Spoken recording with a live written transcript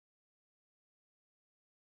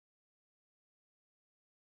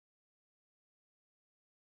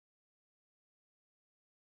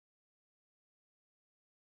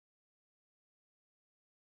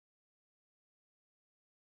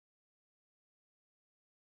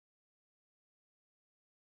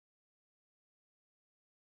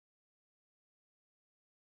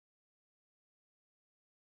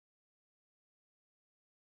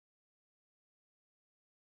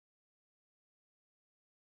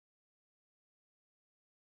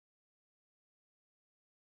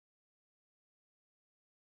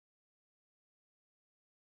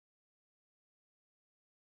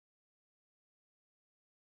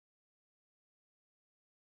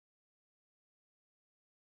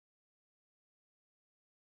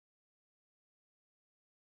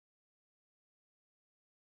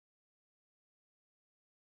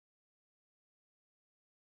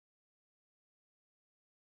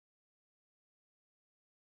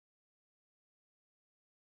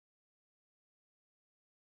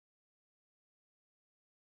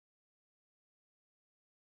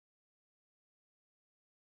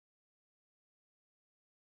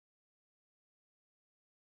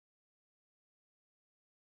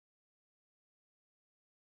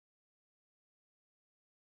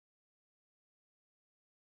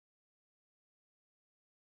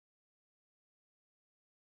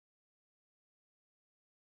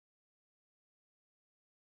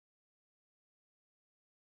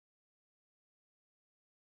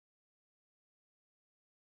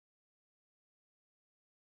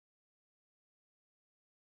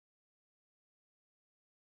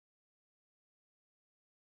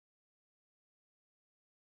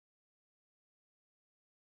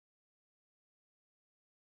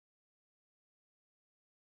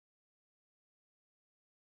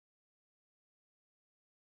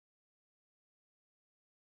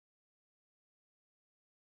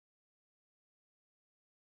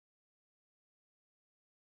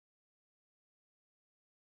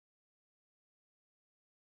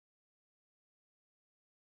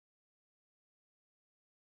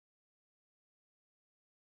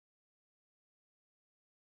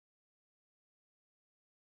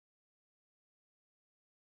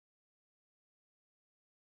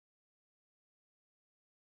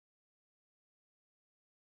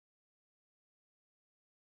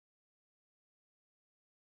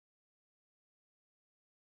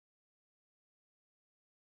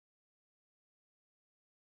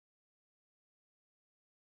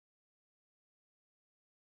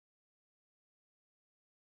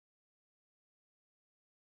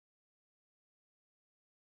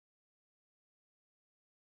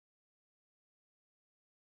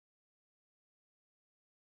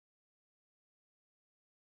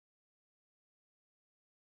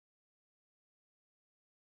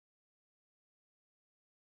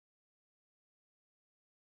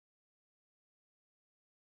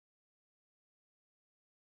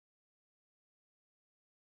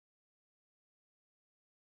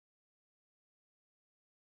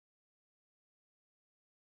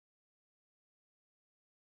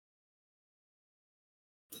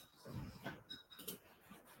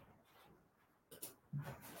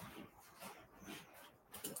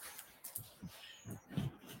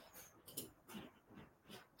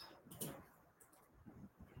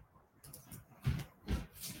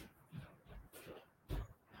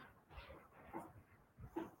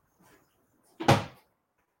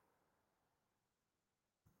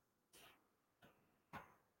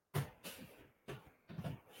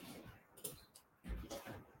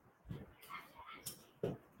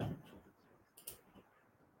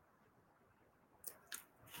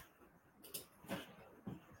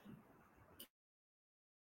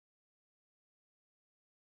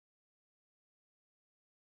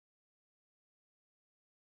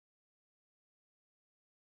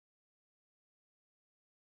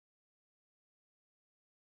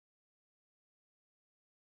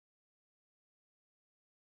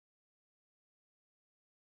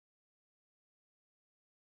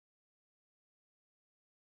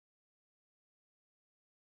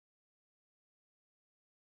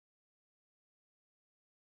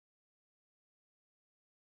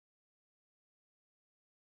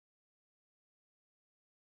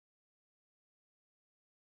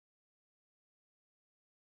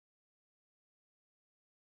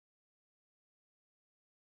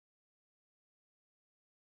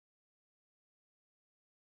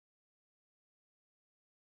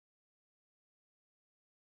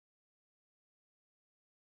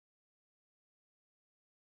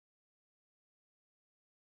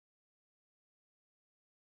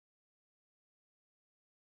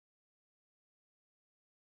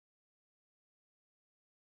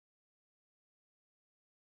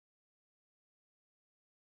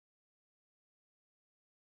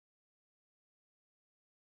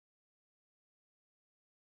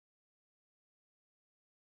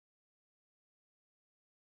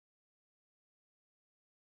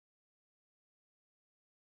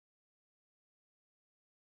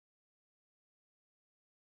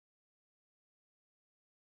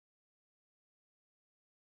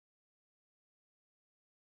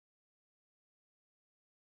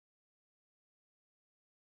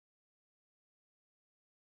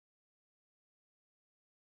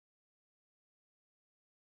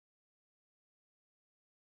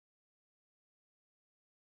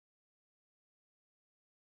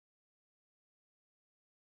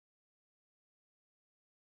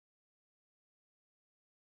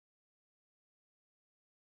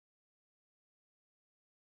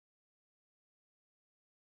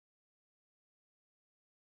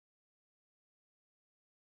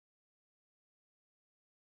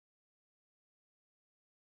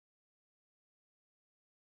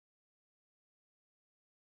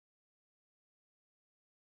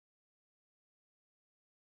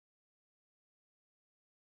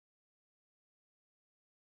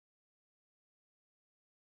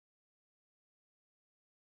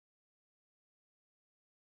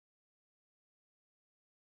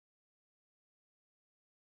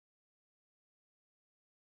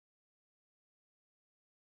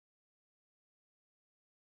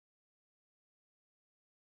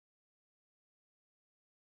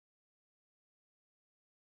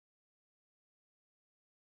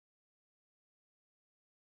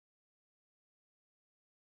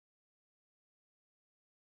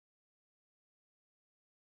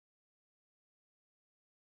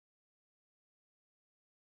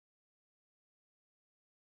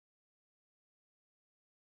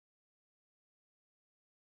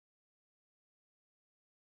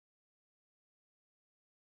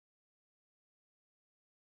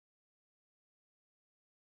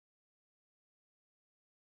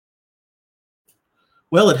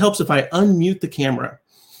Well, it helps if I unmute the camera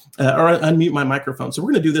or unmute my microphone. So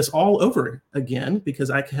we're going to do this all over again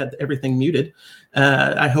because I had everything muted.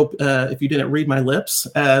 I hope if you didn't read my lips.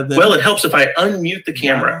 Well, it helps if I unmute the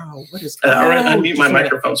camera or unmute my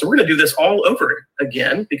microphone. So we're going to do this all over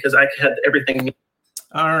again because I had everything muted.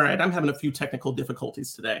 All right, I'm having a few technical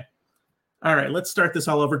difficulties today. All right, let's start this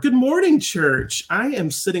all over. Good morning, church. I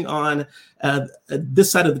am sitting on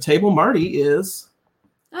this side of the table. Marty is...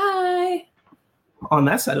 Hi. On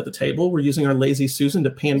that side of the table. We're using our lazy Susan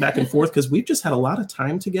to pan back and forth because we've just had a lot of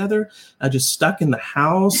time together, just stuck in the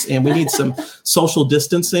house, and we need some social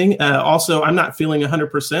distancing. Also, I'm not feeling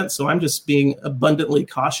 100%, so I'm just being abundantly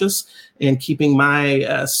cautious and keeping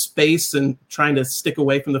my space and trying to stick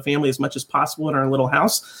away from the family as much as possible in our little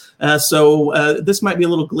house. So this might be a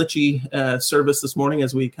little glitchy service this morning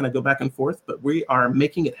as we kind of go back and forth, but we are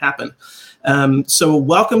making it happen. So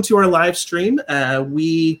welcome to our live stream.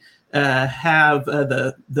 We have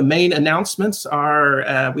the main announcements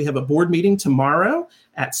are we have a board meeting tomorrow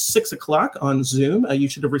at 6 o'clock on Zoom. You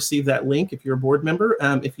should have received that link if you're a board member.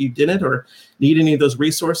 If you didn't or need any of those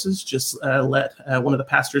resources, just let one of the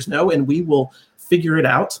pastors know and we will figure it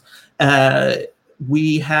out.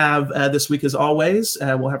 We have this week, as always,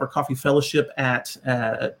 we'll have our coffee fellowship at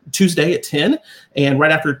Tuesday at 10. And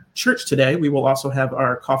right after church today, we will also have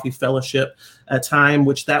our coffee fellowship time,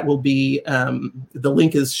 which that will be, the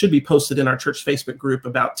link should be posted in our church Facebook group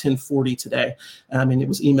about 10:40 today. And it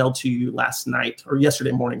was emailed to you last night or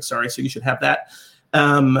yesterday morning, sorry. So you should have that.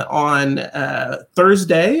 On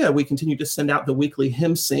Thursday, we continue to send out the weekly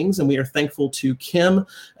hymn sings, and we are thankful to Kim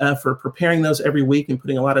for preparing those every week and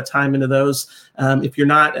putting a lot of time into those. If you're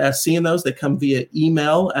not seeing those, they come via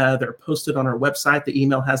email. They're posted on our website. The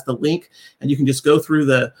email has the link, and you can just go through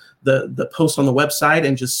the post on the website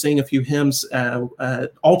and just sing a few hymns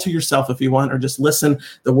all to yourself if you want, or just listen.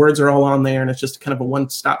 The words are all on there, and it's just kind of a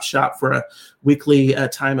one-stop shop for a weekly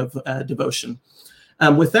time of devotion.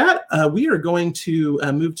 With that, we are going to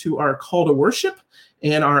move to our call to worship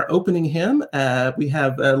and our opening hymn. We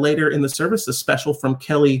have later in the service a special from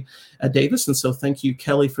Kelly Davis. And so thank you,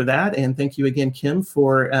 Kelly, for that. And thank you again, Kim,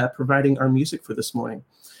 for providing our music for this morning.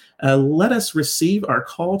 Let us receive our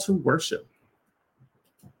call to worship.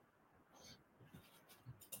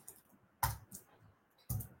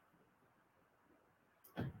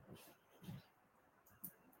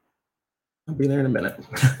 I'll be there in a minute.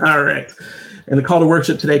 All right. And the call to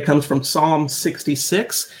worship today comes from Psalm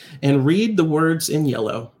 66, and read the words in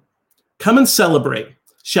yellow. Come and celebrate.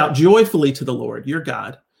 Shout joyfully to the Lord, your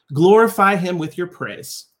God. Glorify him with your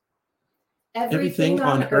praise. Everything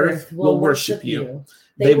on earth will worship you.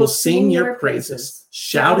 They will sing your praises,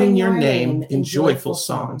 shouting your name in joyful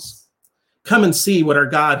songs. Come and see what our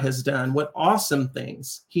God has done, what awesome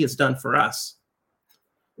things he has done for us.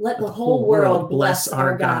 Let the whole world bless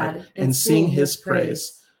our God and sing his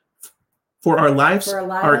praise. For our lives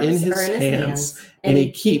are in his hands, and he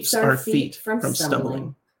keeps our feet from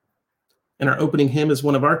stumbling. And our opening hymn is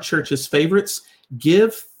one of our church's favorites,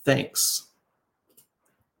 Give Thanks.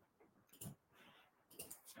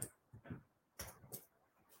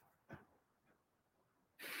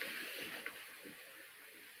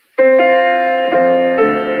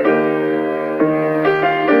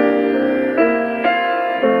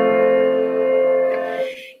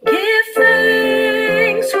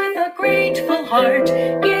 Heart.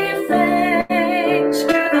 Give thanks to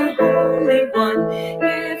the Holy One.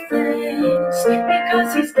 Give thanks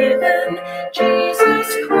because he's given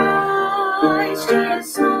Jesus Christ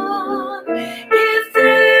his Son. Give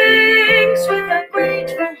thanks with a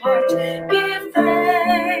grateful heart. Give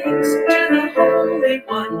thanks to the Holy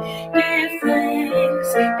One. Give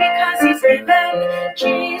thanks because he's given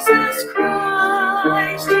Jesus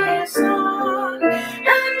Christ his Son.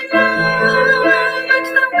 And now let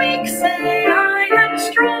the weak say, I am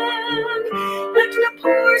strong. Let the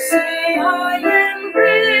poor say, I am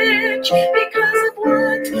rich, because of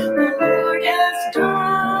what the Lord has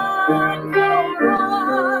done for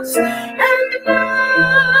us. And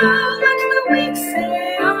now let the weak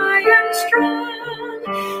say, I am strong.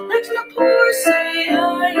 Let the poor say, I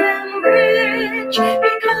am rich,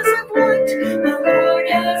 because of what the Lord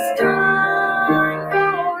has done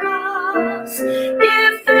for us.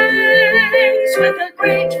 Give thanks with a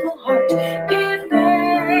grateful heart. Give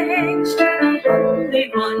thanks to the Holy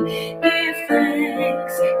One. Give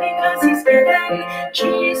thanks because he's given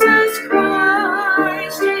Jesus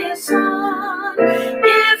Christ his Son.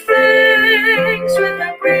 Give thanks with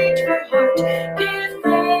a grateful heart. Give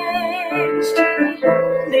thanks to the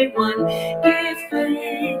Holy One. Give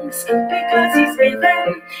thanks because he's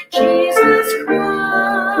given Jesus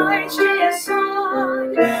Christ his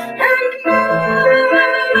Son. And now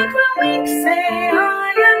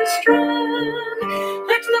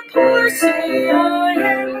poor say I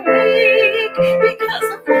am weak because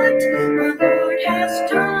of what the Lord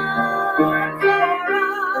has done for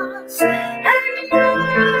us. And I,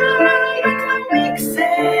 the weak,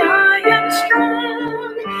 say I am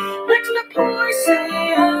strong. Let the poor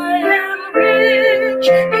say I am rich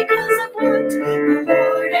because of what the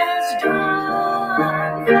Lord has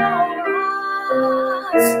done for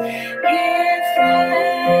us. Give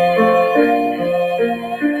thanks.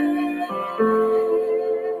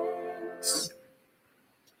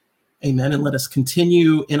 Amen. And let us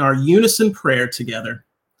continue in our unison prayer together.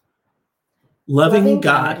 Loving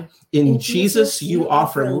God, in Jesus you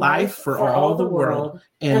offer life for all the world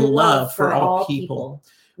and love for all people.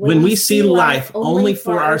 When we see life only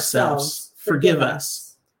for ourselves, forgive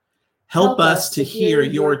us. Help us to hear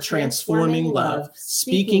your transforming love,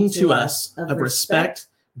 speaking to us of respect,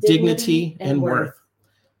 dignity, and worth,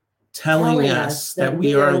 telling us that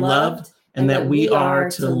we are loved and that we are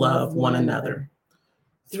to love one another.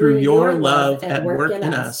 Through your love at work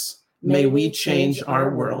in us, may we change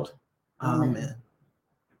our world. Amen.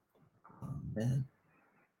 Amen.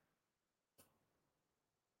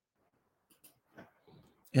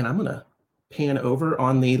 And I'm going to pan over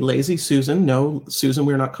on the lazy Susan. No, Susan,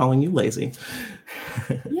 we're not calling you lazy.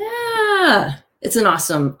 Yeah. It's an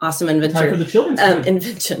awesome invention. Time for the children's time.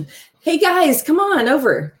 Invention. Hey guys, come on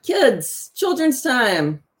over. Kids, children's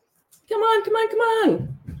time. Come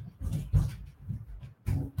on.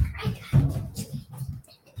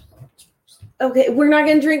 Okay, we're not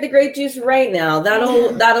going to drink the grape juice right now.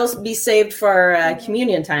 That'll be saved for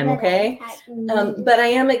communion time, okay? But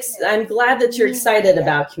I'm glad that you're excited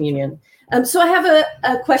about communion. So I have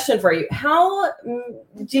a question for you. How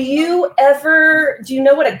do you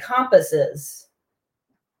know what a compass is?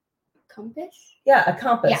 Compass? Yeah, a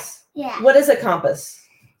compass. Yeah. What is a compass?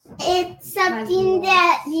 It's something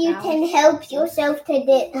that you can help yourself to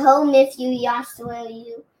get home if you lost where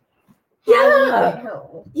you get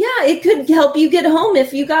home. Yeah, it could help you get home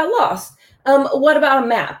if you got lost. What about a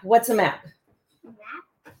map? What's a map?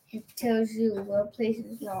 It tells you where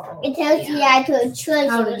places are. It tells you how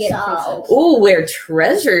to get places. Oh, where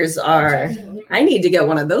treasures are. I need to get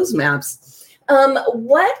one of those maps.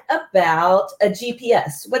 What about a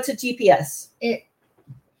GPS? What's a GPS?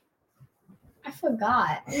 I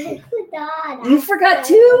forgot. You forgot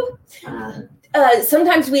too?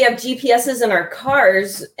 Sometimes we have GPSs in our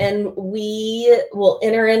cars and we will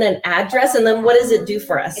enter in an address, and then what does it do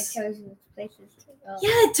for us? It tells you places to go.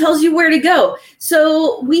 Yeah, it tells you where to go.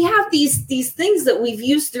 So we have these things that we've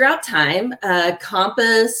used throughout time, a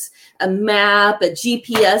compass, a map, a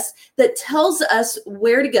GPS that tells us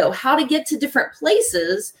where to go, how to get to different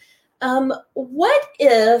places. What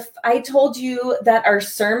if I told you that our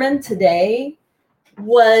sermon today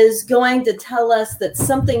was going to tell us that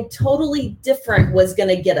something totally different was going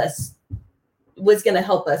to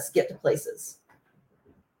help us get to places?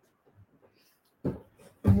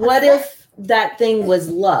 What if that thing was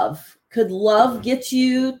love? Could love get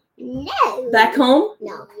you back home?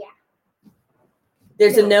 No. Yeah.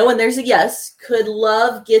 There's a no and there's a yes. Could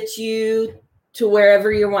love get you to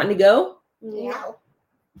wherever you're wanting to go? No.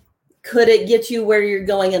 Could it get you where you're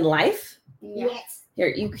going in life? Yes. Here,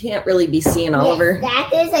 you can't really be seeing Oliver.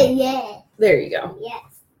 That is a yes. There you go. Yes.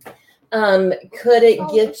 Could it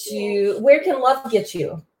get you? Where can love get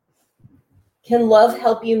you? Can love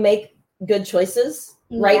help you make good choices,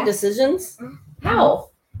 right decisions?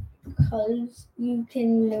 How? Because you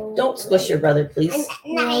can know. Don't squish your brother, please.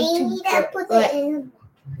 And I need to put it in.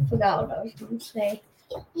 I forgot what I was going to say.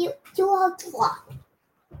 You have to walk.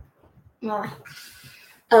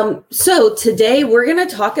 So today we're going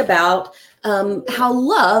to talk about how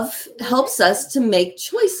love helps us to make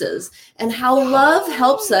choices and how love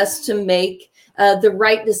helps us to make the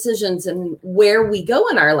right decisions and where we go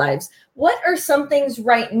in our lives. What are some things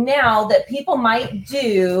right now that people might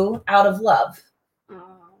do out of love?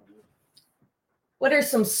 What are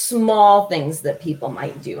some small things that people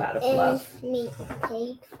might do out of love? Make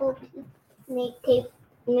cake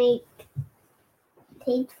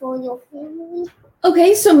for your family.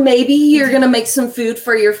 Okay, so maybe you're going to make some food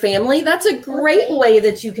for your family. That's a great way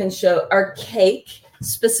that you can show our cake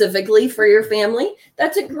specifically for your family.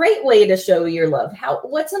 That's a great way to show your love.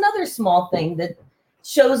 What's another small thing that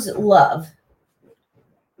shows love?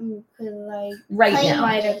 You could right now.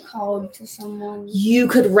 write a card to someone. You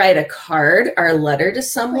could write a card or a letter to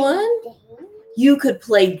someone. You could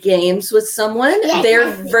play games with someone. Yes.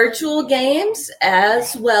 They're virtual games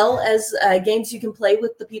as well as games you can play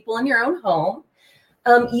with the people in your own home.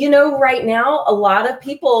 Right now, a lot of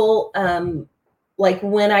people, like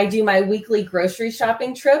when I do my weekly grocery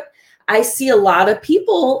shopping trip, I see a lot of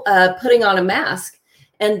people putting on a mask.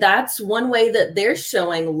 And that's one way that they're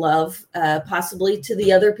showing love, possibly to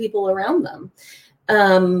the other people around them.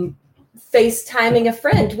 FaceTiming a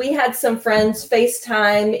friend. We had some friends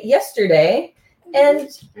FaceTime yesterday, and I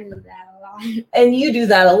do that a lot. and you do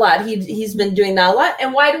that a lot. He's been doing that a lot.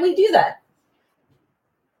 And why do we do that?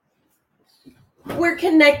 We're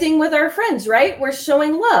connecting with our friends, right? We're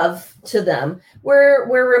showing love to them. We're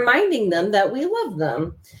reminding them that we love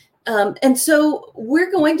them. And so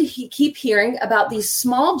we're going to keep hearing about these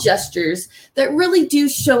small gestures that really do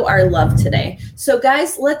show our love today. So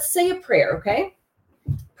guys, let's say a prayer, okay?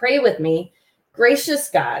 Pray with me. Gracious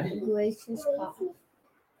God Gracious God.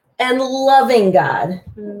 and loving God.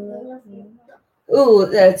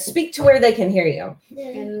 Ooh, speak to where they can hear you.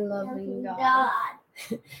 And loving God.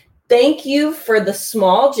 Thank you for the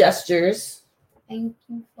small gestures Thank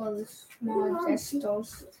you for the small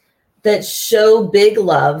gestures that show big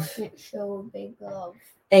love that show big love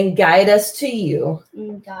and guide us to you.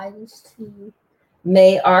 and guide us to you.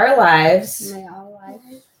 May our lives May our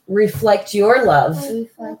lives reflect your love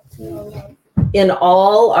reflect your love in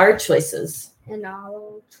all our choices. and all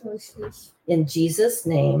our choices. In Jesus'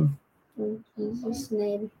 name, In Jesus'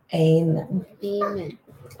 name, amen. amen.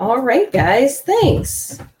 All right, guys,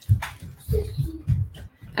 thanks.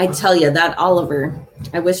 I tell you that, Oliver,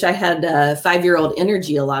 I wish I had 5-year-old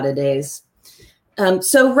energy a lot of days.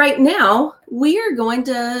 So right now, we are going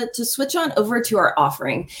to switch on over to our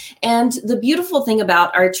offering. And the beautiful thing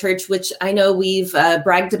about our church, which I know we've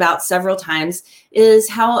bragged about several times, is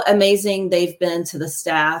how amazing they've been to the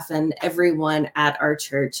staff and everyone at our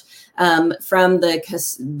church. From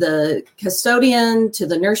the custodian to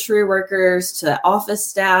the nursery workers to office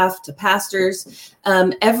staff to pastors,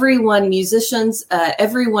 everyone, musicians,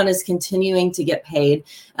 everyone is continuing to get paid.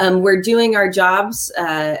 We're doing our jobs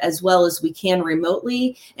as well as we can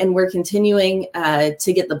remotely, and we're continuing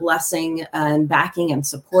to get the blessing and backing and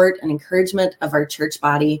support and encouragement of our church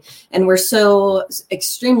body. And we're so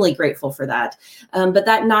extremely grateful for that. But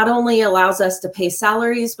that not only allows us to pay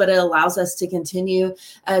salaries, but it allows us to continue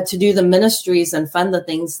to do the ministries and fund the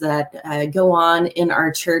things that go on in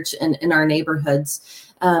our church and in our neighborhoods.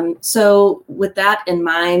 So with that in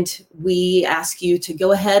mind, we ask you to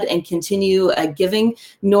go ahead and continue giving.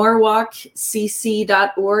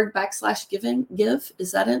 norwalkcc.org/give.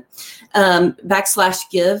 Is that it?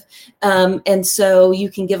 /give. And so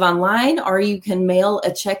you can give online, or you can mail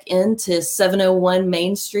a check in to 701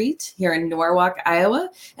 Main Street here in Norwalk,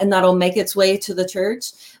 Iowa, and that'll make its way to the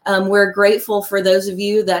church. We're grateful for those of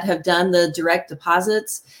you that have done the direct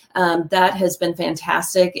deposits. That has been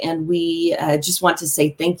fantastic, and we just want to say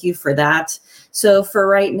thank you for that. So for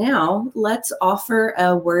right now, let's offer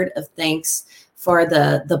a word of thanks for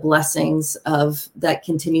the blessings of that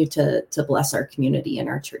continue to bless our community and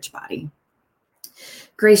our church body.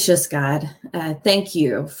 Gracious God, thank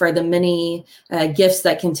you for the many gifts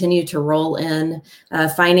that continue to roll in,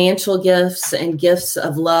 financial gifts and gifts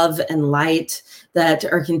of love and light that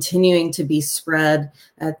are continuing to be spread.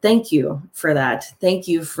 Thank you for that. Thank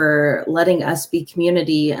you for letting us be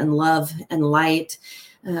community and love and light.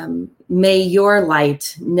 May your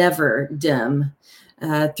light never dim.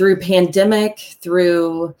 Through pandemic,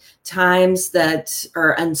 through times that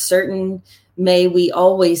are uncertain, may we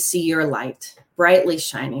always see your light brightly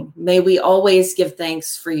shining. May we always give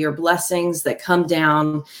thanks for your blessings that come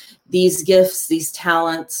down, these gifts, these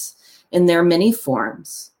talents in their many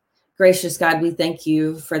forms. Gracious God, we thank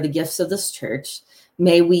you for the gifts of this church.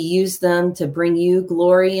 May we use them to bring you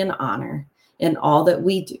glory and honor in all that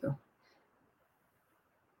we do.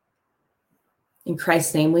 In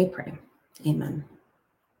Christ's name we pray. Amen.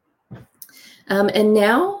 And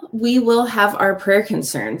now we will have our prayer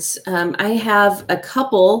concerns. I have a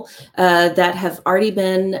couple that have already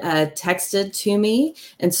been texted to me,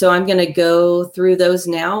 and so I'm going to go through those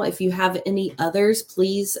now. If you have any others,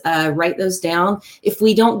 please write those down. If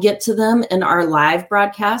we don't get to them in our live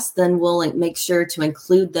broadcast, then we'll make sure to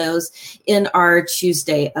include those in our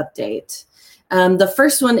Tuesday update. The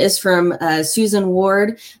first one is from Susan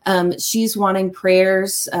Ward. She's wanting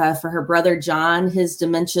prayers for her brother John. His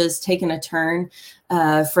dementia's taken a turn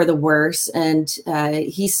for the worse, and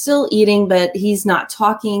he's still eating, but he's not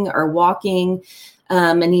talking or walking,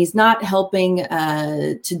 and he's not helping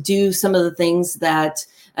to do some of the things that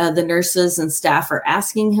the nurses and staff are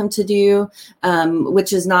asking him to do,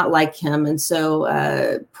 which is not like him. And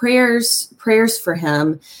so prayers for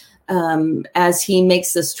him. As he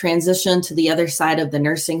makes this transition to the other side of the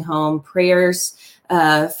nursing home, prayers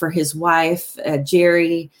for his wife,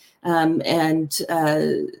 Jerry, and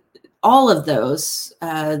all of those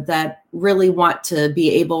that really want to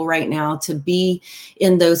be able right now to be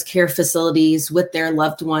in those care facilities with their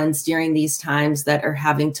loved ones during these times that are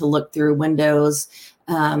having to look through windows.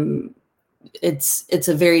 It's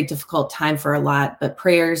a very difficult time for a lot, but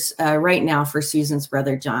prayers right now for Susan's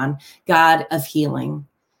brother, John. God of healing,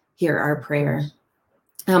 hear our prayer.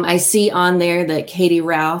 I see on there that Katie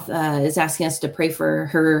Routh is asking us to pray for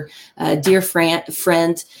her dear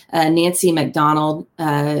friend, Nancy McDonald,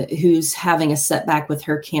 who's having a setback with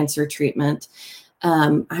her cancer treatment.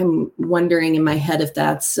 I'm wondering in my head if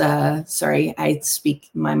that's, sorry, I speak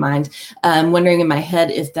my mind. I'm wondering in my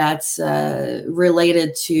head if that's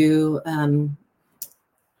related to the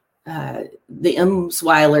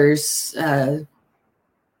Emsweiler's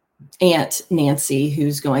Aunt Nancy,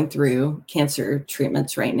 who's going through cancer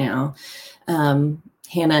treatments right now. Hannah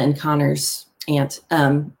and Connor's aunt.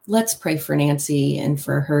 Let's pray for Nancy and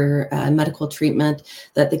for her medical treatment,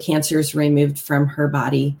 that the cancer is removed from her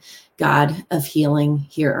body. God of healing,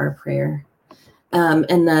 hear our prayer.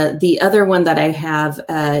 And the other one that I have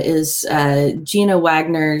is Gina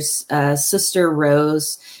Wagner's sister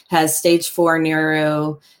Rose has stage 4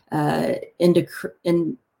 neuro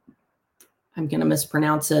I'm going to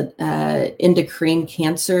mispronounce it, endocrine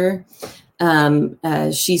cancer.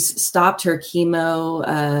 She's stopped her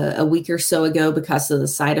chemo a week or so ago because of the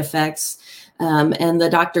side effects. And the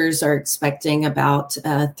doctors are expecting about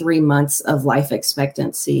 3 months of life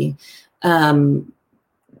expectancy.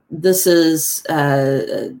 This is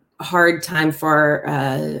a hard time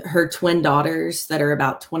for her twin daughters that are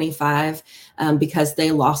about 25 because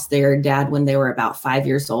they lost their dad when they were about 5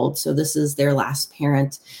 years old. So this is their last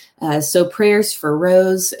parent. So prayers for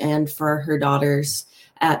Rose and for her daughters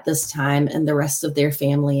at this time and the rest of their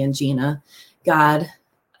family and Gina. God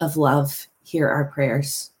of love, hear our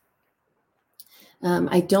prayers.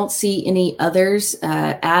 I don't see any others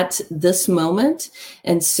at this moment.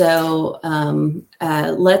 And so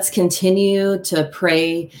let's continue to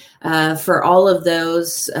pray for all of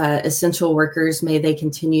those essential workers. May they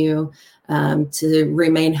continue to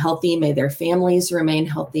remain healthy. May their families remain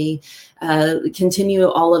healthy. Continue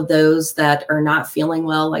all of those that are not feeling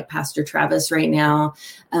well, like Pastor Travis right now.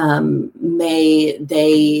 May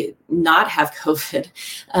they not have COVID,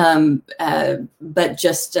 but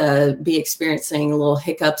just be experiencing little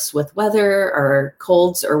hiccups with weather or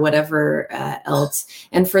colds or whatever else.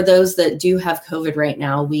 And for those that do have COVID right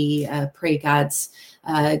now, we pray God's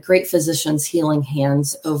great physician's healing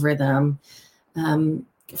hands over them.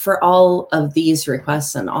 For all of these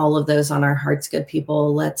requests and all of those on our hearts, good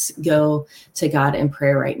people, let's go to God in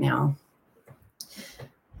prayer right now.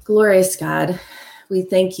 Glorious God, we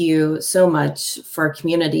thank you so much for a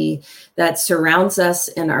community that surrounds us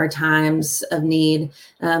in our times of need.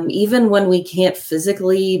 Even when we can't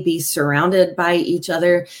physically be surrounded by each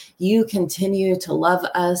other, you continue to love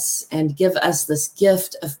us and give us this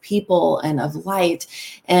gift of people and of light.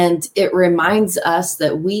 And it reminds us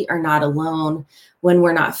that we are not alone. When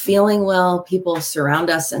we're not feeling well, people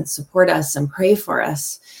surround us and support us and pray for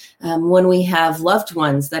us. When we have loved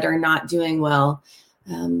ones that are not doing well,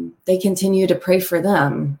 they continue to pray for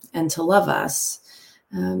them and to love us.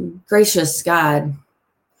 Gracious God,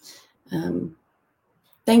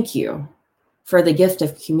 thank you for the gift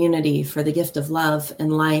of community, for the gift of love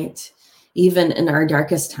and light, even in our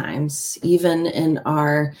darkest times, even in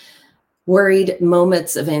our worried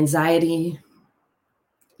moments of anxiety,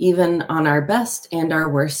 even on our best and our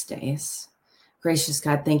worst days. Gracious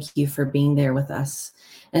God, thank you for being there with us.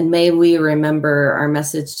 And may we remember our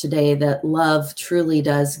message today that love truly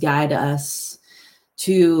does guide us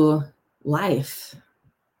to life.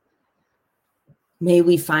 May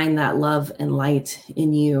we find that love and light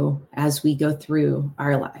in you as we go through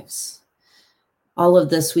our lives. All of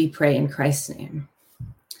this we pray in Christ's name.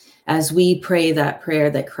 As we pray that prayer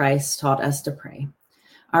that Christ taught us to pray.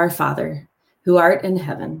 Our Father, who art in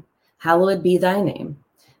heaven, hallowed be thy name.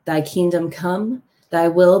 Thy kingdom come, thy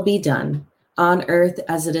will be done, on earth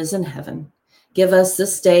as it is in heaven. Give us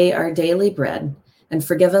this day our daily bread, and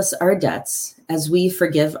forgive us our debts as we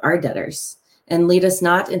forgive our debtors. And lead us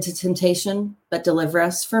not into temptation, but deliver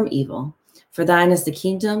us from evil. For thine is the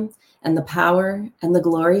kingdom, and the power, and the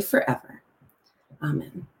glory forever.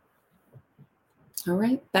 Amen. All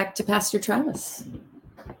right, back to Pastor Travis.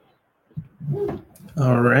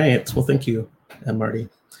 All right. Well, thank you, Marty.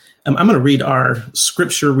 I'm going to read our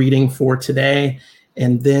scripture reading for today,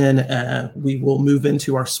 and then we will move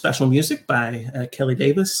into our special music by Kelly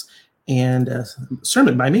Davis and a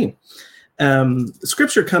sermon by me. The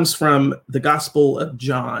scripture comes from the Gospel of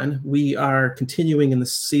John. We are continuing in the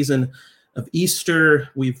season of Easter.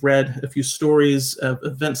 We've read a few stories of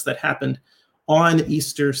events that happened on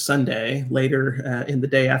Easter Sunday, later in the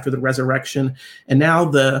day after the resurrection. And now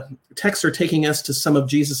the texts are taking us to some of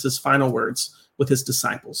Jesus's final words with his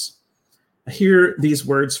disciples. Hear these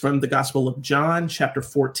words from the Gospel of John, chapter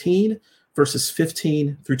 14, verses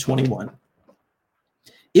 15 through 21.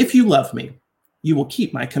 If you love me, you will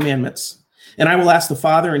keep my commandments, and I will ask the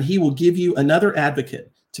Father, and he will give you another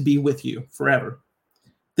advocate to be with you forever.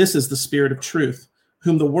 This is the Spirit of truth,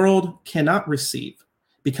 whom the world cannot receive,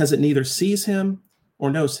 because it neither sees him or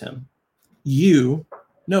knows him. You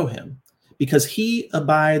know him, because he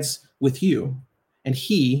abides with you, and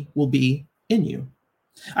he will be in you.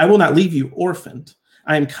 I will not leave you orphaned.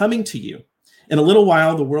 I am coming to you. In a little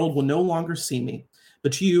while, the world will no longer see me,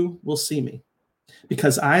 but you will see me.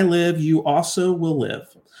 Because I live, you also will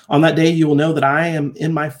live. On that day, you will know that I am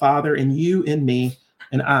in my Father, and you in me,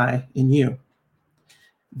 and I in you.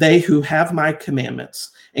 They who have my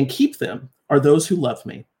commandments and keep them are those who love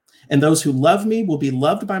me. And those who love me will be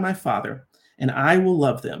loved by my Father, and I will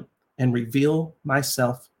love them and reveal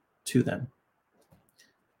myself to them.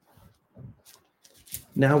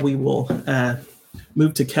 Now we will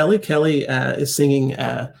move to Kelly. Kelly is singing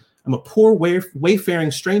I'm a poor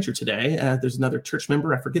wayfaring stranger today. There's another church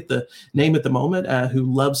member, I forget the name at the moment, who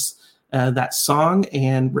loves that song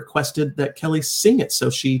and requested that Kelly sing it. So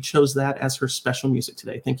she chose that as her special music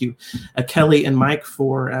today. Thank you, Kelly and Mike,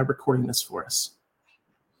 for recording this for us.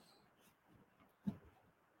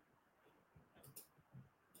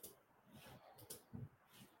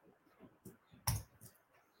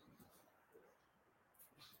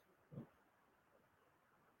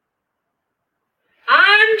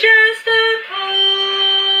 I'm just a poor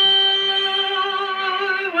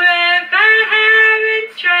wayfaring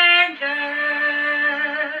stranger,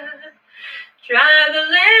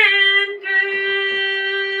 traveling through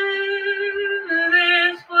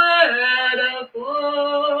this world of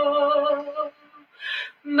woe.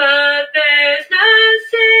 But there's no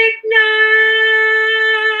sickness,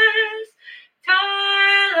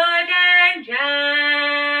 toil, or danger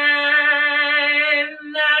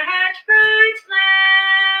that brings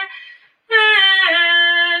land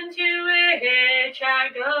to which I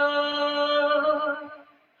go.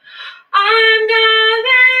 I'm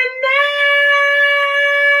going there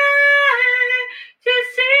to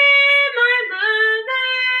see my mother.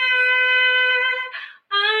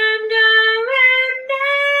 I'm going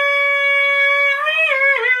there,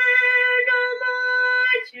 no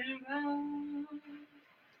more to roam.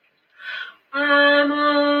 I'm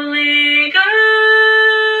only going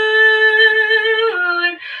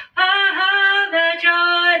over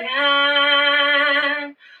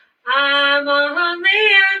Jordan. I'm only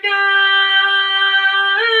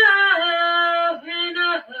going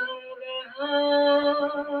over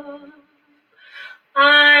home.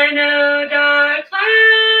 I know dark clouds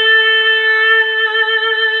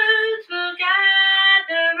will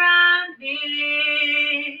gather round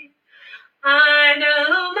me. I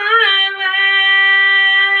know my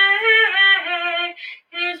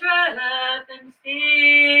way is rough and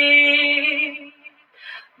steep.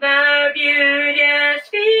 The beauteous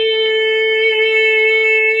fields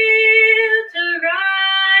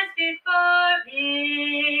arise before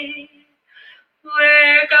me,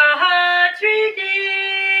 where God's redeemed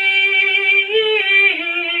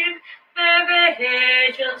their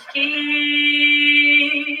vigils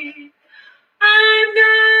keep. I'm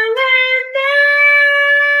going there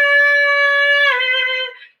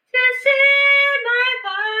to see my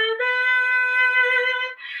Father,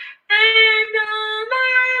 and all my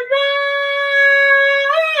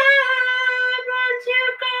loved ones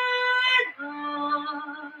you've gone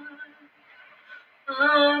on.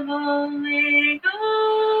 I'm only going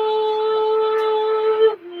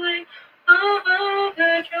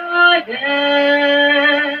over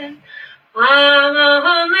Jordan. I'm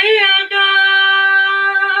only going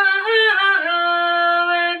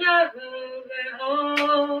over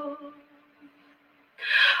home.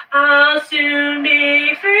 I'll soon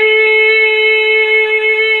be free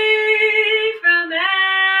from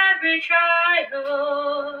every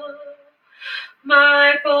trial.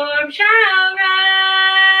 My form shall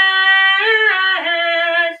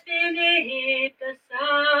rest beneath the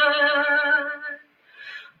sun.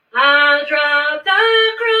 I'll drop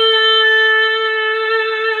the cross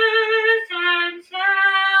and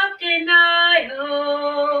self-denial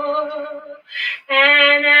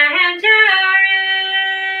and enter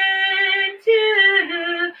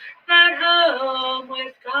into that home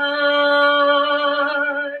with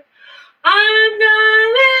God. I'm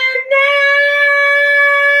going there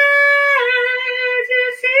to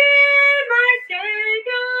see my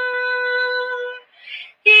Savior.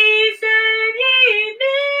 He said he'd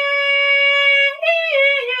meet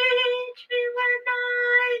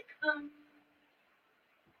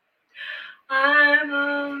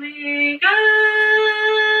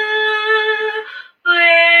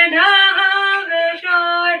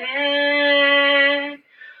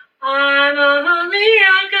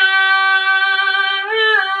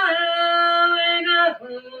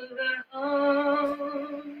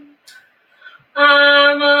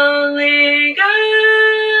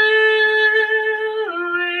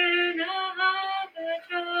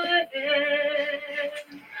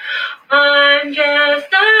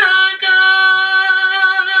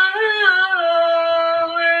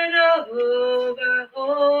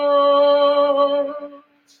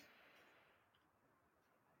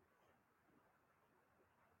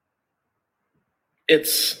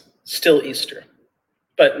It's still Easter,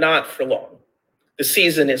 but not for long. The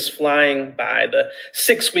season is flying by. The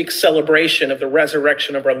 6-week celebration of the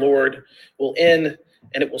resurrection of our Lord will end,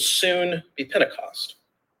 and it will soon be Pentecost.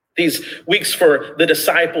 These weeks for the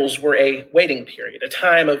disciples were a waiting period, a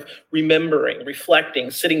time of remembering,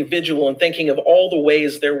 reflecting, sitting vigil, and thinking of all the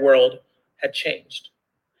ways their world had changed.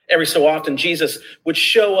 Every so often, Jesus would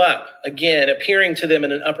show up again, appearing to them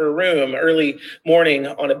in an upper room, early morning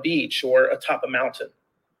on a beach or atop a mountain.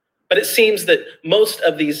 But it seems that most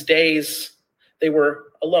of these days, they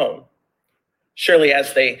were alone. Surely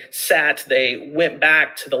as they sat, they went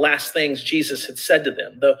back to the last things Jesus had said to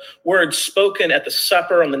them, the words spoken at the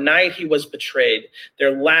supper on the night he was betrayed,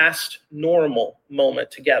 their last normal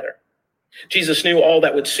moment together. Jesus knew all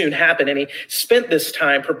that would soon happen, and he spent this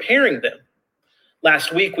time preparing them.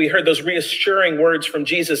 Last week, we heard those reassuring words from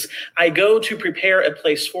Jesus, I go to prepare a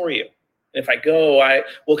place for you. And if I go, I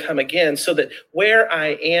will come again, so that where I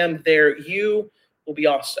am, there you will be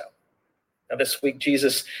also. Now, this week,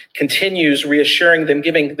 Jesus continues reassuring them,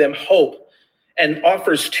 giving them hope, and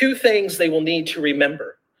offers 2 things they will need to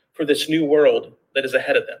remember for this new world that is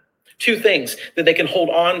ahead of them. 2 things that they can hold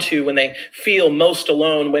on to when they feel most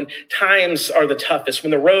alone, when times are the toughest, when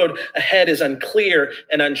the road ahead is unclear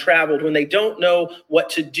and untraveled, when they don't know what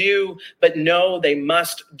to do, but know they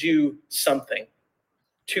must do something.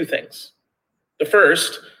 2 things. The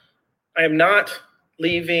first, I am not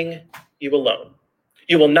leaving you alone.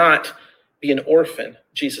 You will not be an orphan,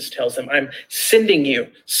 Jesus tells them. I'm sending you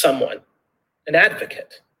someone, an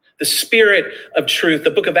advocate, the Spirit of truth. The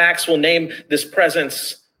book of Acts will name this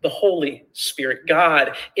presence the Holy Spirit,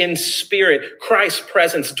 God in spirit, Christ's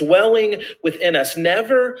presence dwelling within us,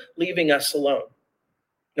 never leaving us alone.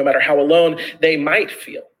 No matter how alone they might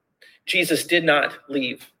feel, Jesus did not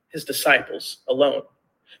leave his disciples alone.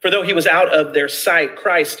 For though he was out of their sight,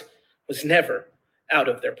 Christ was never out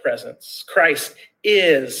of their presence. Christ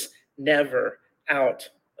is never out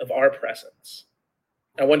of our presence.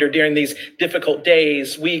 I wonder during these difficult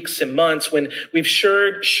days, weeks, and months when we've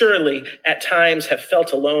surely at times have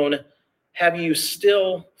felt alone, have you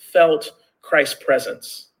still felt Christ's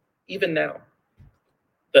presence, even now?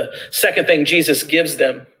 The second thing Jesus gives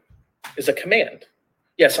them is a command.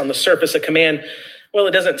 Yes, on the surface, a command, well,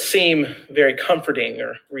 it doesn't seem very comforting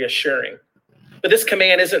or reassuring. But this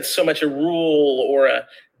command isn't so much a rule or a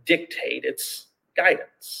dictate, it's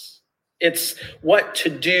guidance. It's what to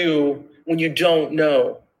do when you don't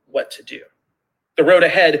know what to do. The road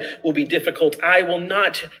ahead will be difficult. I will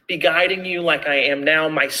not be guiding you like I am now.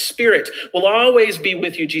 My Spirit will always be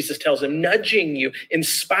with you, Jesus tells him, nudging you,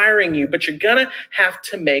 inspiring you, but you're going to have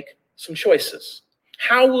to make some choices.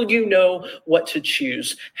 How will you know what to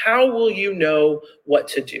choose? How will you know what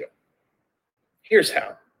to do? Here's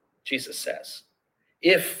how, Jesus says,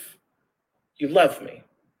 if you love me,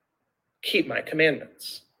 keep my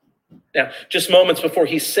commandments. Now, just moments before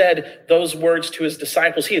he said those words to his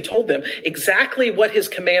disciples, he had told them exactly what his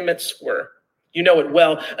commandments were. You know it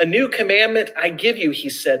well. A new commandment I give you, he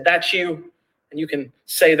said. That's you, and you can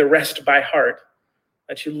say the rest by heart,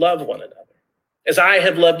 that you love one another. As I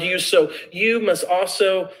have loved you, so you must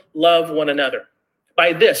also love one another.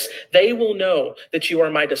 By this, they will know that you are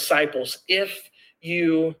my disciples if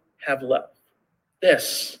you have love.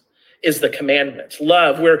 This is the commandment.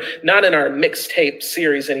 Love. We're not in our mixtape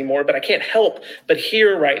series anymore, but I can't help but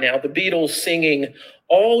hear right now the Beatles singing,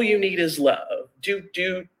 all you need is love. Do,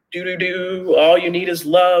 do, do, do, do. All you need is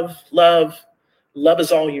love, love. Love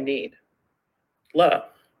is all you need. Love.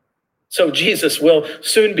 So Jesus will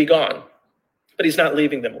soon be gone, but he's not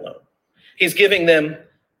leaving them alone. He's giving them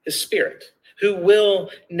his Spirit, who will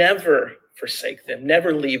never forsake them,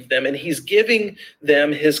 never leave them. And he's giving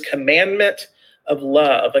them his commandment of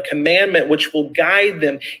love, a commandment which will guide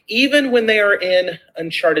them even when they are in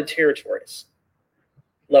uncharted territories.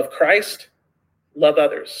 Love Christ, love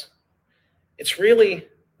others. It's really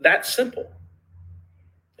that simple.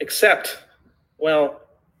 Except, well,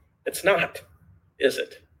 it's not, is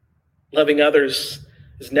it? Loving others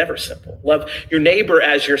is never simple. Love your neighbor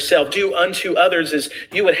as yourself. Do unto others as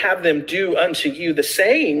you would have them do unto you. The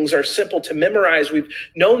sayings are simple to memorize. We've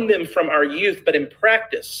known them from our youth, but in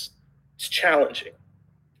practice, it's challenging,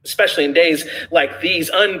 especially in days like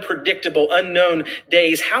these, unpredictable, unknown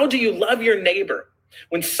days. How do you love your neighbor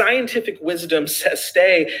when scientific wisdom says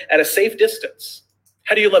stay at a safe distance?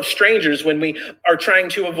 How do you love strangers when we are trying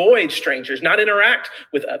to avoid strangers, not interact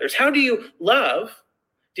with others? How do you love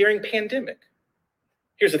during pandemic?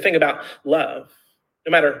 Here's the thing about love.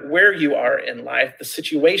 No matter where you are in life, the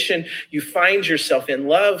situation you find yourself in,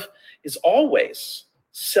 love is always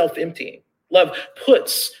self-emptying. Love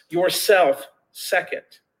puts yourself second.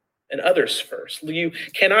 and others first. You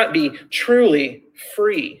cannot be truly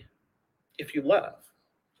free if you love.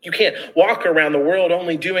 You can't walk around the world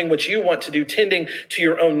only doing what you want to do, tending to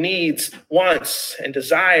your own needs, wants, and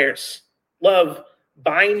desires. Love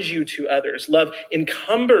binds you to others. Love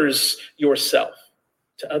encumbers yourself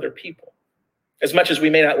to other people. As much as we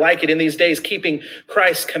may not like it in these days, keeping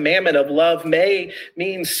Christ's commandment of love may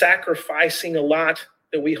mean sacrificing a lot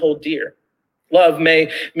that we hold dear. Love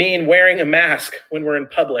may mean wearing a mask when we're in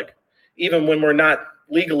public, even when we're not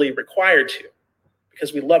legally required to,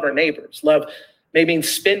 because we love our neighbors. Love may mean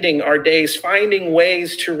spending our days finding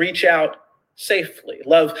ways to reach out safely.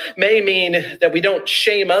 Love may mean that we don't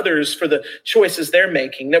shame others for the choices they're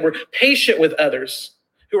making, that we're patient with others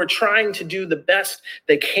who are trying to do the best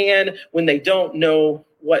they can when they don't know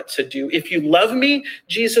what to do. If you love me,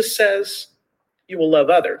 Jesus says, you will love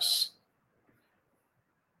others.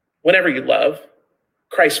 Whenever you love,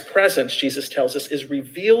 Christ's presence, Jesus tells us, is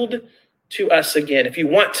revealed to us again. If you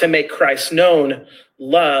want to make Christ known,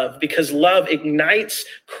 love, because love ignites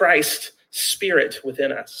Christ's spirit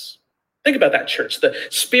within us. Think about that, church. The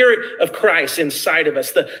spirit of Christ inside of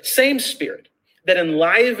us, the same spirit that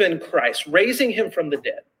enlivened Christ, raising him from the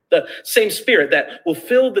dead, the same spirit that will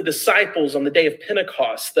fill the disciples on the day of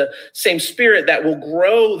Pentecost, the same spirit that will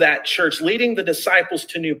grow that church, leading the disciples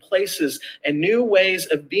to new places and new ways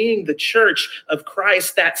of being the church of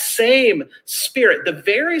Christ. That same spirit, the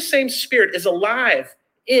very same spirit, is alive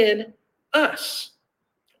in us.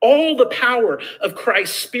 All the power of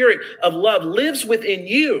Christ's spirit of love lives within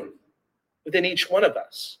you, within each one of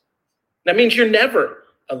us. That means you're never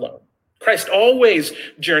alone. Christ always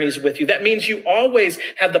journeys with you. That means you always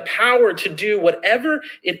have the power to do whatever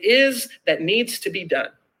it is that needs to be done.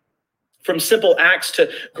 From simple acts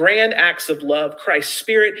to grand acts of love, Christ's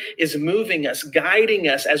spirit is moving us, guiding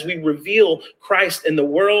us as we reveal Christ in the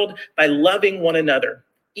world by loving one another,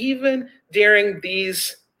 even during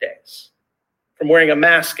these days. From wearing a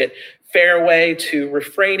mask at Fairway to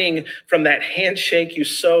refraining from that handshake you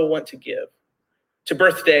so want to give, to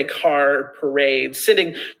birthday card parades,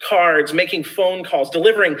 sending cards, making phone calls,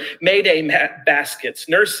 delivering Mayday baskets,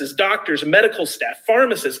 nurses, doctors, medical staff,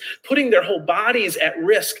 pharmacists, putting their whole bodies at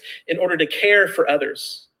risk in order to care for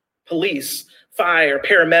others. Police, fire,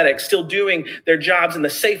 paramedics, still doing their jobs in the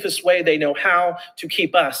safest way they know how to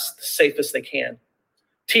keep us the safest they can.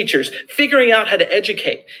 Teachers figuring out how to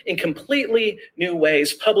educate in completely new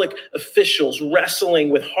ways. Public officials wrestling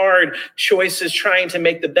with hard choices, trying to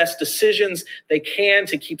make the best decisions they can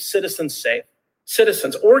to keep citizens safe.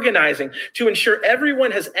 Citizens organizing to ensure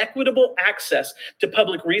everyone has equitable access to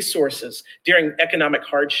public resources during economic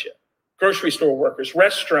hardship. Grocery store workers,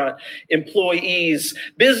 restaurant employees,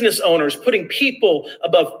 business owners putting people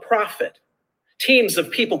above profit. Teams of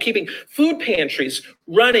people keeping food pantries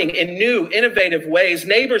running in new, innovative ways.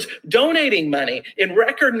 Neighbors donating money in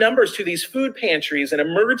record numbers to these food pantries and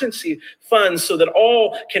emergency funds so that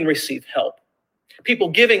all can receive help. People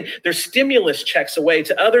giving their stimulus checks away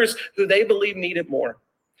to others who they believe need it more.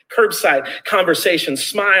 Curbside conversations,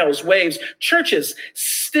 smiles, waves. Churches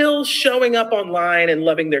still showing up online and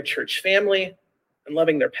loving their church family and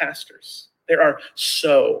loving their pastors. There are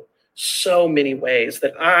so many ways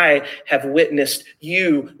that I have witnessed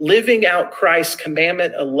you living out Christ's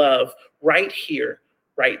commandment of love right here,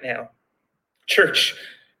 right now. Church,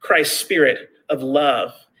 Christ's spirit of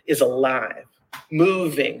love is alive,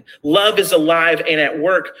 moving. Love is alive and at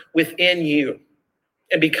work within you.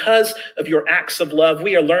 And because of your acts of love,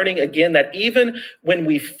 we are learning again that even when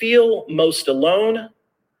we feel most alone,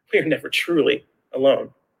 we are never truly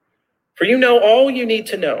alone. For you know all you need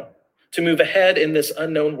to know to move ahead in this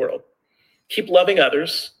unknown world. Keep loving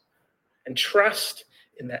others and trust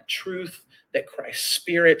in that truth that Christ's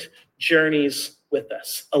spirit journeys with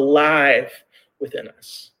us, alive within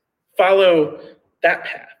us. Follow that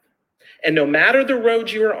path. And no matter the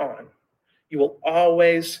road you are on, you will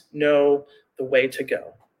always know the way to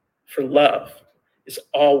go. For love is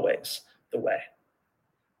always the way.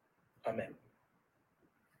 Amen.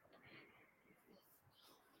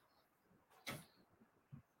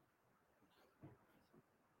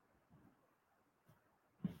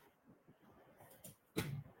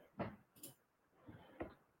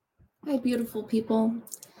 Hi, beautiful people.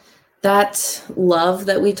 That love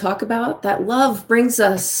that we talk about, that love brings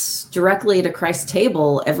us directly to Christ's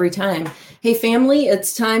table every time. Hey, family,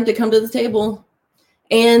 it's time to come to the table.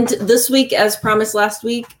 And this week, as promised last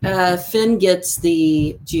week, Finn gets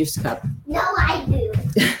the juice cup. No, I do.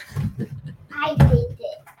 I did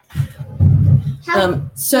it.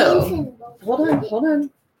 So, hold on.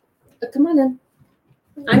 Come on in.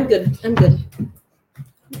 I'm good.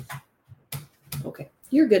 Okay,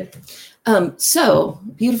 you're good. So,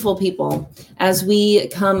 beautiful people, as we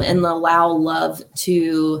come and allow love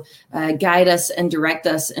to guide us and direct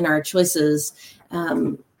us in our choices,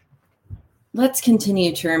 let's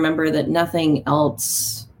continue to remember that nothing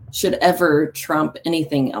else should ever trump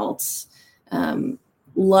anything else.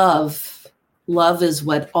 Love is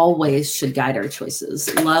what always should guide our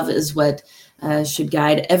choices. Love is what should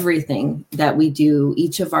guide everything that we do,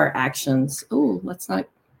 each of our actions. Oh, let's not.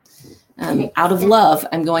 Out of love,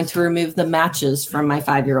 I'm going to remove the matches from my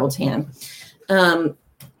 5-year-old's hand.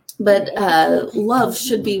 But love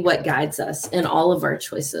should be what guides us in all of our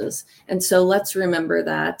choices. And so let's remember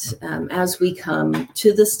that as we come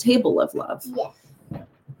to this table of love.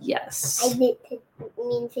 Yes. I did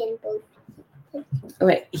means in both. Oh,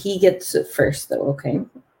 wait, he gets it first, though. Okay.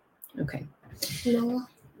 No.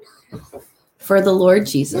 For the Lord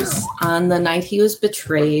Jesus, on the night he was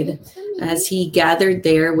betrayed, as he gathered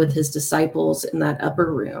there with his disciples in that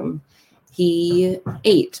upper room, he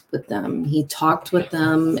ate with them. He talked with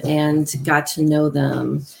them and got to know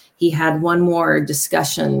them. He had one more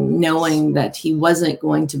discussion, knowing that he wasn't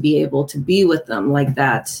going to be able to be with them like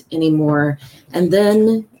that anymore. And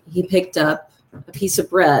then he picked up a piece of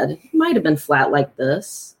bread. It might have been flat like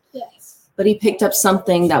this. Yes. But he picked up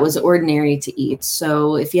something that was ordinary to eat.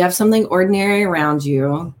 So if you have something ordinary around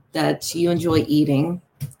you that you enjoy eating,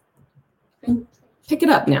 pick it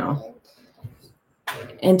up now.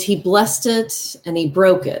 And he blessed it and he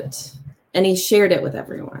broke it and he shared it with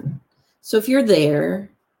everyone. So if you're there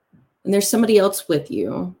and there's somebody else with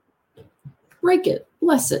you, break it,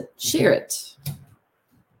 bless it, share it.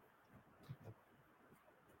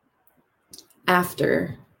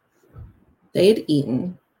 After they had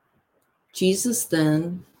eaten, Jesus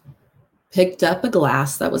then picked up a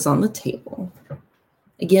glass that was on the table.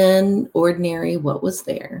 Again, ordinary, what was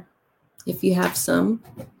there. If you have some,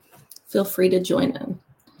 feel free to join in.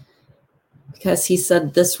 Because he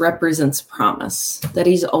said this represents promise, that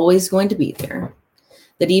he's always going to be there.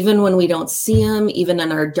 That even when we don't see him, even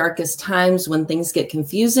in our darkest times, when things get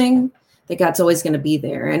confusing, that God's always going to be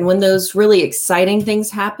there. And when those really exciting things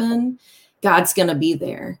happen, God's going to be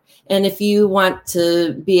there. And if you want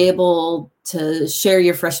to be able to share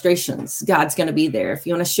your frustrations, God's going to be there. If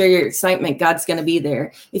you want to share your excitement, God's going to be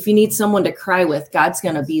there. If you need someone to cry with, God's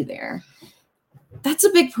going to be there. That's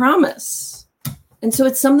a big promise. And so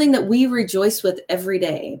it's something that we rejoice with every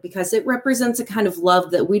day because it represents a kind of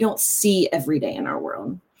love that we don't see every day in our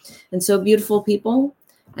world. And so, beautiful people,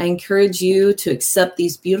 I encourage you to accept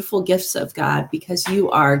these beautiful gifts of God because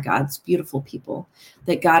you are God's beautiful people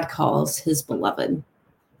that God calls his beloved.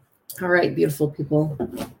 All right, beautiful people,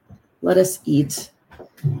 let us eat.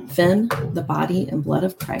 Finn, the body and blood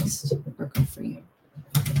of Christ, broken for you.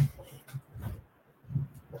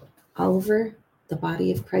 Oliver, the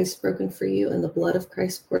body of Christ broken for you and the blood of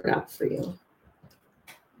Christ poured out for you.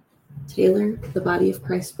 Taylor, the body of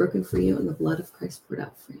Christ broken for you and the blood of Christ poured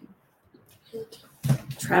out for you.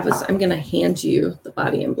 Travis, I'm going to hand you the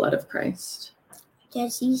body and blood of Christ.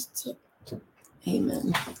 Jesse's tip.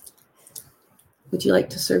 Amen. Would you like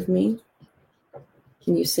to serve me?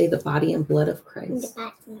 Can you say the body and blood of Christ?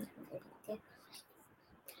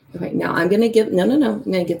 Okay, now I'm going to give, no. I'm going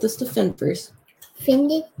to give this to Finn first. Finn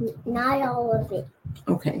did not all of it.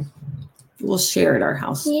 Okay. We'll share at our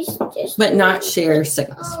house, Just but not share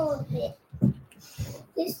sickness. all of it.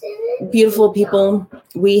 This is it. Beautiful people,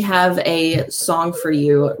 we have a song for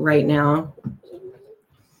you right now.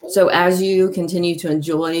 So as you continue to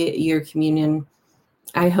enjoy your communion,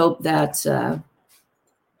 I hope that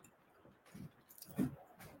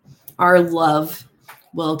our love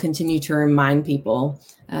will continue to remind people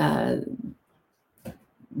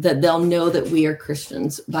that they'll know that we are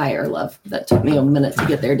Christians by our love. That took me a minute to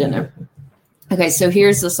get there, didn't it? Okay, so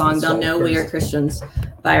here's the song. They'll know we are Christians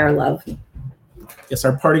by our love. Yes,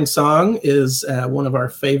 our parting song is one of our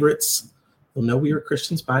favorites. They'll know we are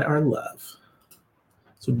Christians by our love.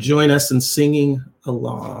 So join us in singing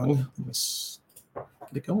along. Let's get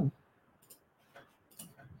it going.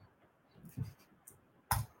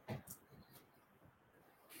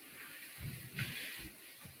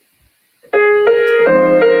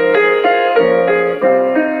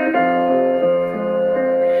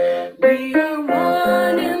 We are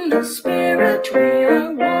one in the Spirit, we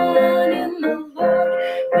are one in the Lord.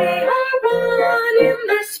 We are one in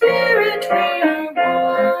the Spirit, we are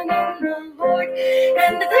one in the Lord.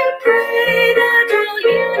 And they pray that all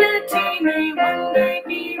unity may one day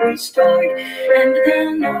be restored. And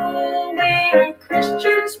they'll know we are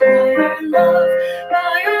Christians by our love,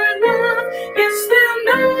 by our love. Yes, they'll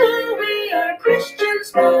know we are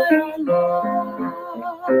Christians by our love.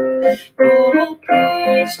 Oh,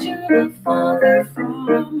 praise to the Father from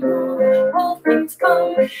on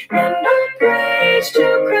And our praise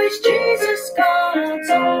to Christ Jesus, God's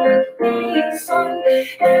only Son.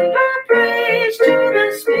 And our praise to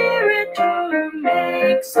the Spirit who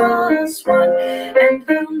makes us one. And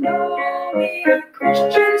they'll know we are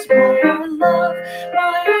Christians by our love,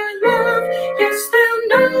 by our love. Yes, they'll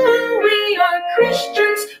know we are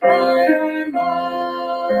Christians by our love.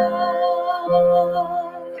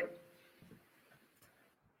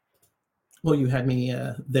 Well, you had me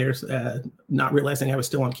there, not realizing I was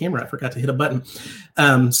still on camera. I forgot to hit a button.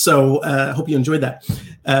 So I hope you enjoyed that.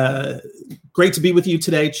 Great to be with you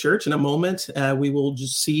today, church. In a moment, we will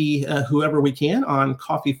just see whoever we can on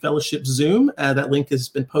Coffee Fellowship Zoom. That link has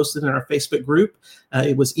been posted in our Facebook group.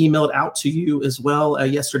 It was emailed out to you as well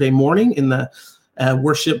yesterday morning in the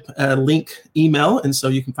worship link email. And so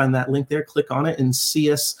you can find that link there. Click on it and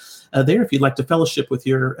see us there if you'd like to fellowship with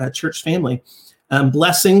your church family.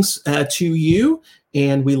 Blessings to you,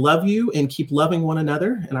 and we love you, and keep loving one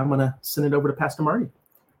another. And I'm going to send it over to Pastor Marty.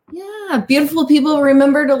 Yeah, beautiful people.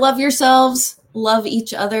 Remember to love yourselves, love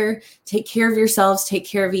each other, take care of yourselves, take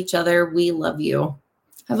care of each other. We love you.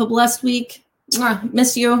 Have a blessed week.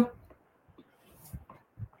 Miss you.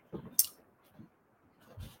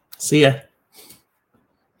 See ya.